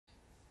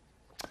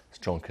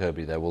John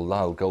Kirby there. Well,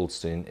 Lyle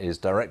Goldstein is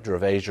Director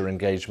of Asia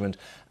Engagement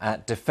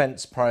at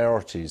Defence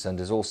Priorities and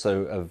is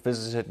also a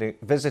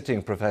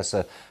visiting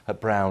professor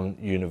at Brown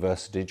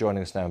University,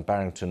 joining us now in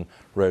Barrington,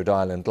 Rhode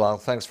Island. Lyle,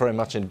 thanks very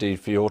much indeed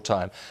for your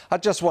time. I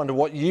just wonder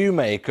what you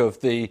make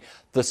of the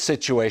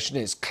situation.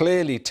 It's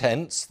clearly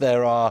tense.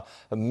 There are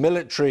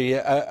military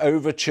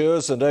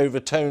overtures and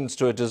overtones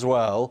to it as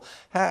well.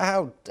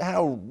 How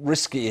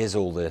risky is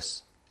all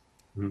this?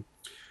 Mm-hmm.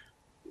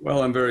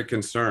 Well, I'm very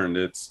concerned.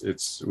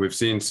 We've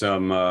seen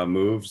some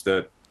moves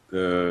that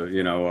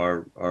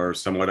are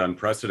somewhat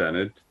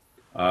unprecedented.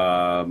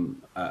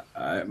 My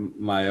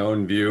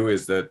own view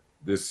is that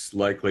this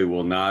likely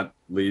will not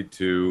lead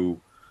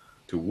to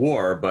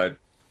war, but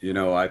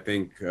I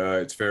think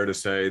it's fair to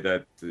say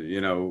that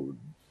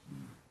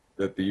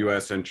that the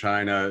U.S. and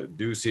China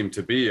do seem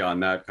to be on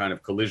that kind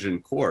of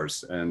collision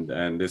course, and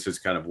this is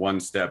kind of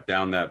one step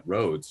down that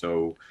road.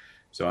 So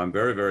I'm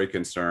very, very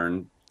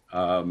concerned.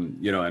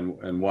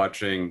 And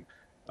watching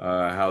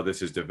how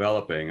this is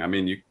developing. I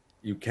mean,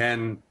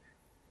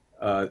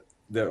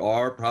 there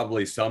are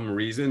probably some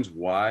reasons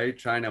why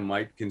China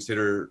might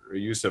consider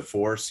use of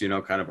force,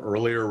 kind of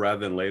earlier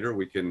rather than later.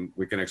 We can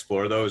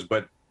explore those,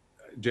 but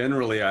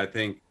generally, I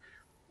think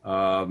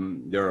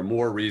there are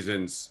more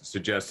reasons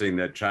suggesting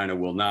that China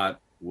will not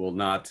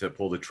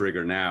pull the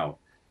trigger now.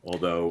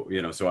 Although,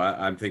 so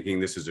I'm thinking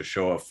this is a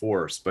show of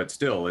force, but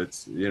still, it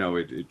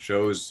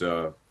shows.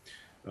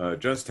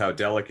 Just how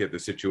delicate the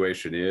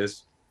situation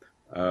is,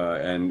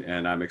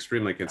 and I'm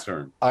extremely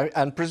concerned.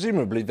 And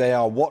presumably they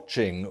are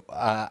watching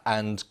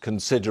and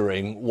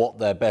considering what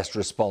their best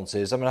response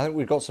is. I mean, I think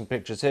we've got some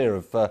pictures here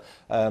of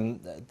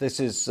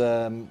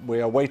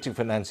we are waiting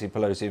for Nancy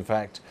Pelosi, in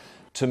fact,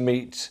 to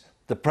meet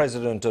the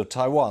president of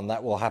Taiwan.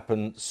 That will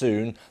happen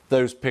soon.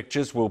 Those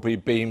pictures will be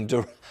beamed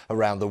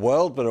around the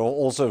world, but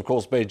also, of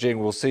course, Beijing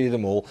will see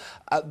them all.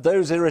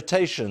 Those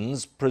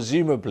irritations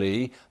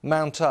presumably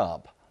mount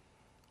up.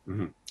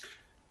 Mm-hmm.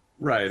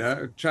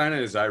 Right. China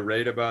is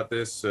irate about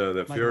this.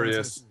 The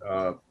furious,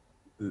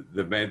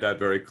 they've made that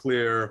very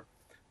clear,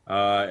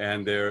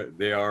 and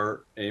they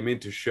are aiming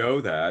to show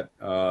that,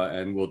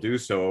 and will do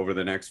so over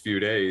the next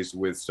few days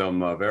with some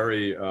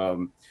very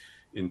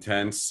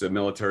intense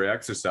military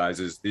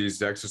exercises.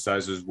 These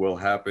exercises will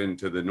happen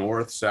to the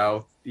north,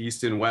 south,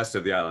 east, and west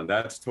of the island.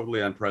 That's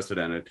totally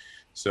unprecedented.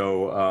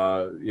 So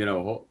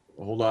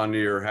hold on to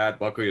your hat,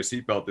 buckle your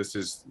seatbelt. This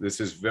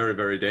is very,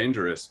 very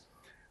dangerous.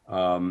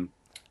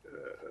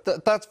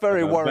 That's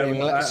very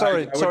worrying.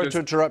 Sorry to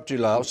interrupt you,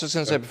 Lyle. I was just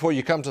going to say, before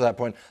you come to that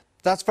point,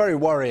 that's very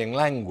worrying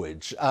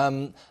language.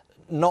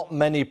 Not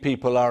many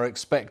people are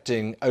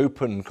expecting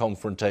open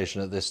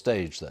confrontation at this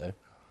stage, though.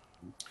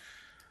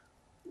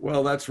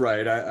 Well, that's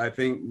right. I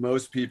think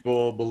most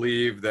people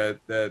believe that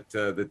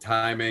the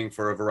timing,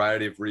 for a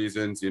variety of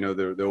reasons,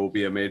 there will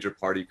be a major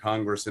party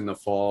Congress in the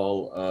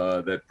fall,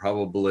 that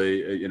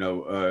probably, Xi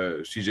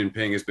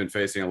Jinping has been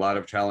facing a lot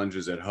of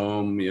challenges at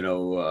home,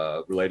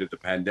 related to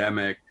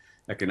pandemic,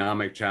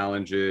 economic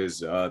challenges.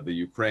 The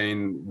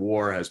Ukraine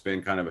war has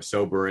been kind of a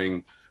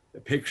sobering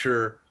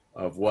picture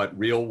of what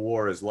real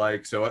war is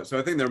like. So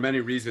I think there are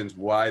many reasons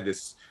why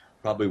this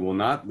probably will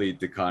not lead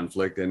to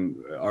conflict, and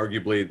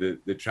arguably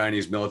the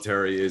Chinese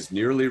military is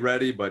nearly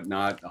ready, but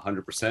not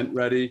 100%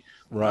 ready.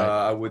 Right.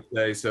 I would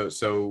say so.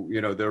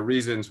 There are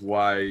reasons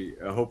why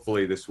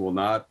hopefully this will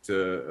not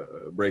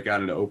break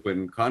out into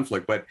open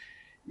conflict. But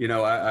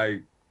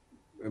I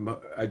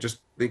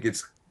just think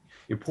it's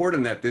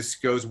important that this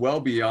goes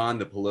well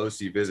beyond the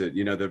Pelosi visit.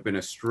 There have been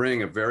a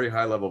string of very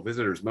high-level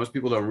visitors. Most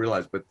people don't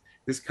realize, but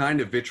this kind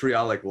of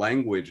vitriolic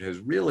language has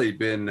really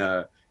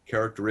been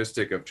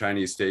characteristic of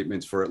Chinese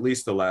statements for at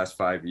least the last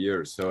 5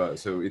 years. So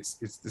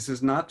this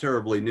is not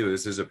terribly new.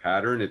 This is a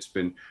pattern. It's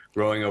been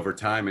growing over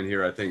time, and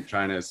here I think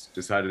China's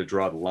decided to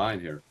draw the line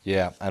here.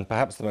 Yeah, and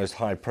perhaps the most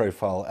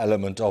high-profile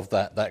element of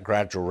that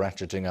gradual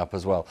ratcheting up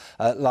as well.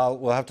 Lyle,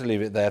 we'll have to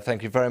leave it there.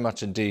 Thank you very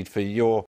much indeed for your